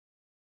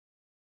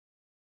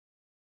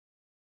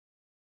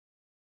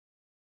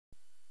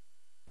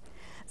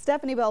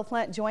Stephanie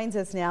Bell-Flint joins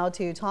us now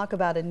to talk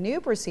about a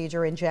new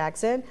procedure in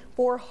Jackson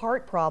for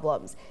heart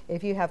problems.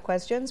 If you have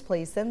questions,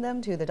 please send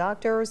them to the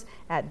doctors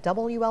at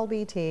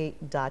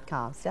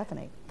WLBT.com.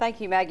 Stephanie.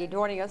 Thank you, Maggie.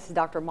 Joining us is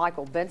Dr.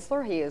 Michael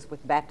Bensler. He is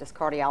with Baptist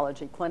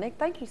Cardiology Clinic.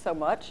 Thank you so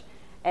much.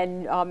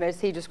 And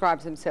as he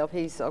describes himself,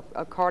 he's a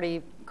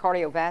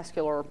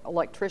cardiovascular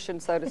electrician,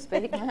 so to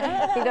speak.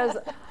 He does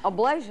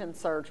ablation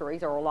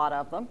surgeries, or a lot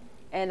of them.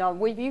 And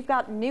you've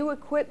got new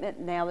equipment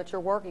now that you're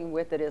working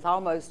with that is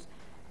almost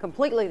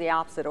completely the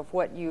opposite of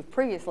what you've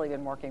previously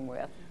been working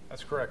with.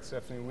 That's correct,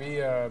 Stephanie.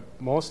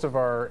 Most of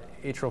our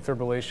atrial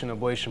fibrillation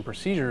ablation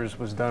procedures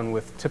was done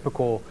with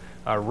typical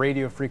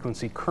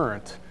radiofrequency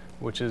current,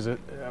 which is a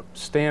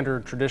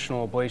standard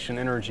traditional ablation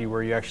energy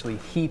where you actually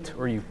heat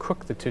or you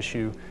cook the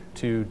tissue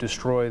to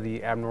destroy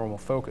the abnormal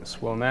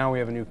focus. Well, now we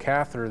have a new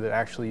catheter that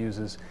actually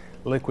uses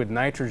liquid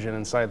nitrogen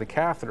inside the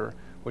catheter,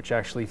 which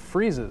actually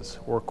freezes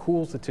or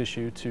cools the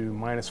tissue to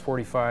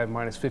 -45,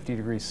 -50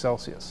 degrees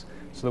Celsius,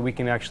 so that we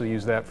can actually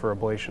use that for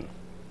ablation.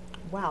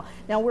 Wow.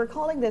 Now we're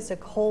calling this a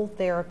cold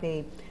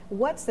therapy.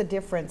 What's the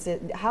difference?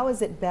 How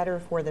is it better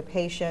for the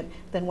patient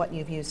than what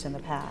you've used in the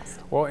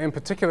past? Well, in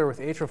particular with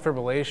atrial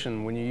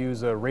fibrillation, when you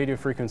use a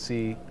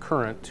radiofrequency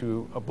current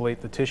to ablate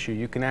the tissue,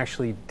 you can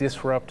actually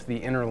disrupt the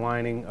inner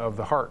lining of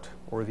the heart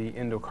or the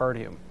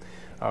endocardium.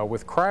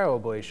 With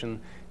cryoablation,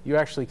 you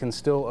actually can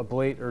still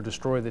ablate or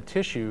destroy the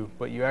tissue,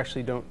 but you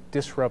actually don't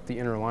disrupt the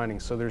inner lining,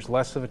 so there's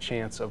less of a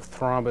chance of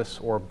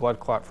thrombus or blood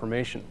clot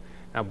formation.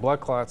 Now, blood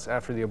clots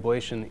after the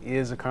ablation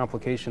is a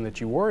complication that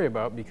you worry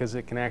about because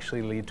it can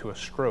actually lead to a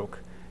stroke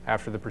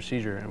after the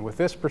procedure. And with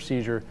this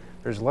procedure,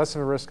 there's less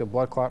of a risk of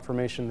blood clot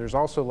formation. There's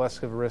also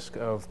less of a risk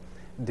of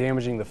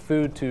damaging the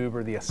food tube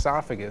or the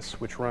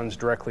esophagus, which runs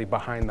directly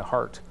behind the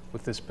heart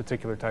with this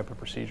particular type of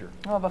procedure.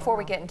 Well, before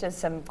we get into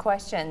some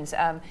questions,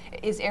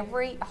 is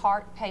every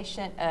heart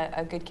patient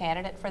a good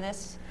candidate for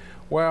this?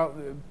 Well,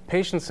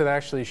 patients that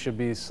actually should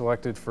be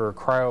selected for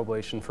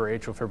cryoablation for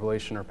atrial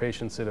fibrillation are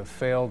patients that have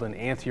failed an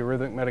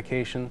antiarrhythmic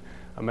medication,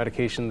 a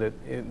medication that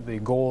the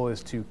goal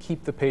is to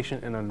keep the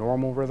patient in a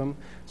normal rhythm.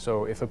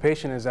 So if a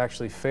patient has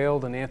actually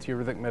failed an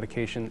antiarrhythmic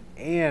medication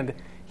and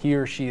he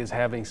or she is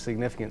having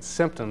significant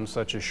symptoms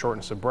such as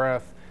shortness of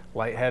breath,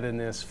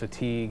 lightheadedness,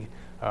 fatigue,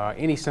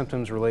 any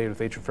symptoms related with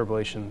atrial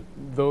fibrillation,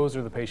 those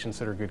are the patients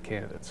that are good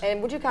candidates.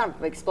 And would you kind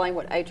of explain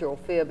what atrial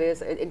fib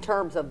is in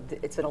terms of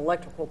it's an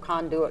electrical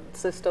conduit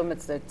system,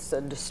 it's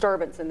a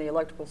disturbance in the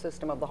electrical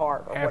system of the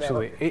heart or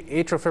Absolutely. whatever?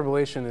 Atrial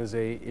fibrillation is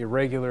a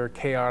irregular,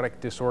 chaotic,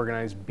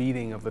 disorganized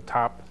beating of the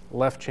top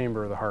left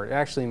chamber of the heart. It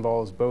actually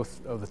involves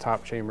both of the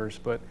top chambers,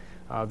 but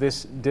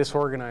this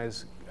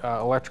disorganized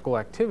electrical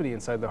activity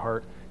inside the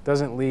heart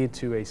doesn't lead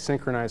to a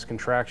synchronized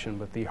contraction,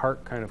 but the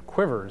heart kind of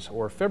quivers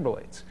or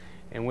fibrillates.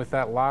 And with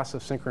that loss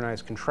of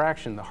synchronized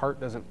contraction, the heart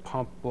doesn't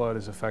pump blood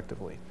as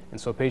effectively.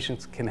 And so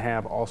patients can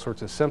have all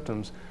sorts of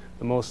symptoms.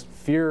 The most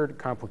feared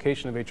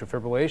complication of atrial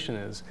fibrillation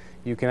is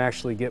you can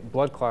actually get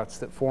blood clots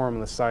that form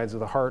on the sides of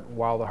the heart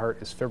while the heart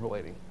is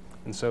fibrillating.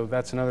 And so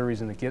that's another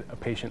reason to get a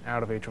patient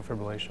out of atrial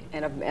fibrillation.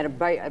 And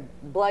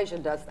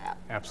ablation does that.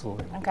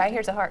 Absolutely. Okay,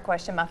 here's a heart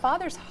question. My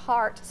father's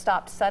heart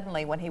stopped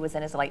suddenly when he was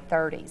in his late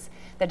 30s.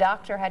 The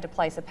doctor had to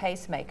place a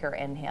pacemaker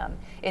in him.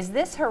 Is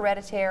this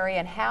hereditary,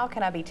 and how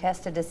can I be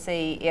tested to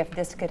see if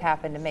this could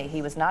happen to me?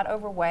 He was not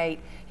overweight,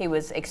 he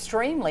was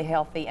extremely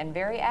healthy and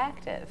very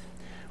active.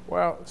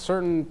 Well,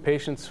 certain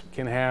patients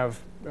can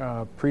have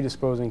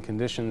predisposing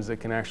conditions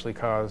that can actually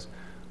cause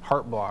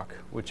heart block,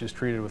 which is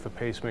treated with a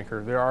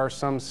pacemaker. There are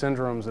some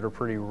syndromes that are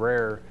pretty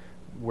rare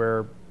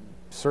where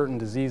certain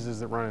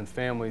diseases that run in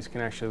families can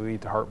actually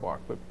lead to heart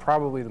block, but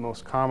probably the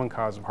most common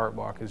cause of heart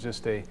block is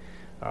just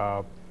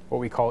what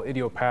we call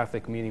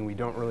idiopathic, meaning we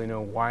don't really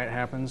know why it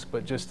happens,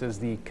 but just as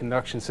the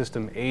conduction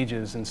system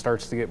ages and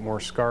starts to get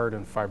more scarred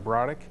and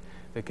fibrotic,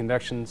 the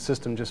conduction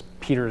system just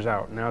peters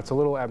out. Now, it's a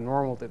little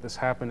abnormal that this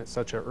happened at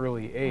such an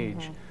early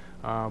age,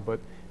 but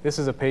this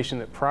is a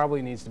patient that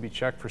probably needs to be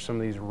checked for some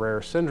of these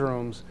rare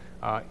syndromes.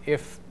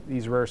 If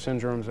these rare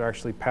syndromes are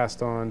actually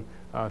passed on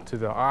to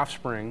the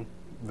offspring,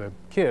 the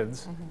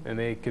kids, then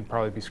they could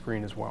probably be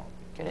screened as well.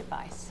 Good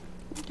advice.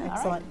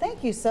 Excellent. Right.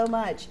 Thank you so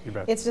much. You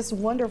bet. It's just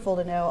wonderful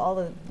to know all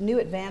the new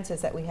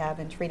advances that we have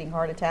in treating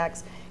heart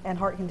attacks and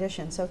heart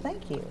conditions. So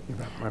thank you. You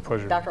bet. My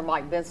pleasure. Dr.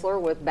 Mike Bensler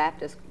with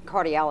Baptist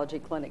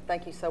Cardiology Clinic.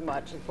 Thank you so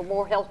much. And for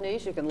more health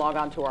news, you can log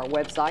on to our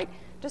website.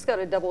 Just go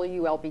to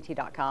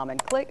WLBT.com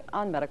and click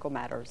on Medical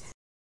Matters.